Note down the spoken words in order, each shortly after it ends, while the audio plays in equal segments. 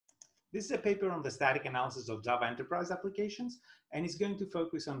This is a paper on the static analysis of Java enterprise applications, and it's going to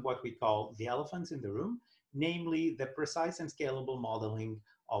focus on what we call the elephants in the room, namely the precise and scalable modeling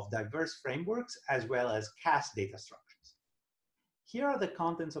of diverse frameworks as well as cast data structures. Here are the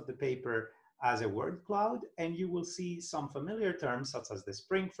contents of the paper as a word cloud, and you will see some familiar terms such as the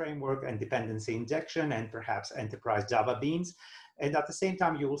Spring framework and dependency injection and perhaps enterprise Java beans. And at the same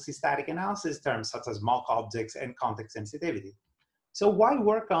time, you will see static analysis terms such as mock objects and context sensitivity. So why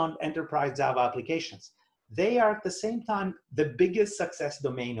work on enterprise Java applications? They are at the same time the biggest success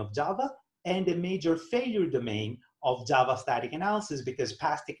domain of Java and a major failure domain of Java static analysis because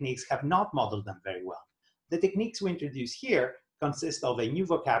past techniques have not modeled them very well. The techniques we introduce here consist of a new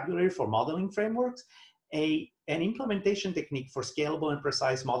vocabulary for modeling frameworks, an implementation technique for scalable and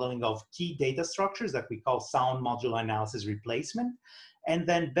precise modeling of key data structures that we call sound modular analysis replacement, and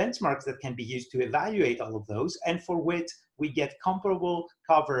then benchmarks that can be used to evaluate all of those and for which we get comparable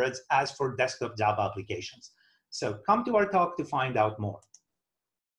coverage as for desktop Java applications. So come to our talk to find out more.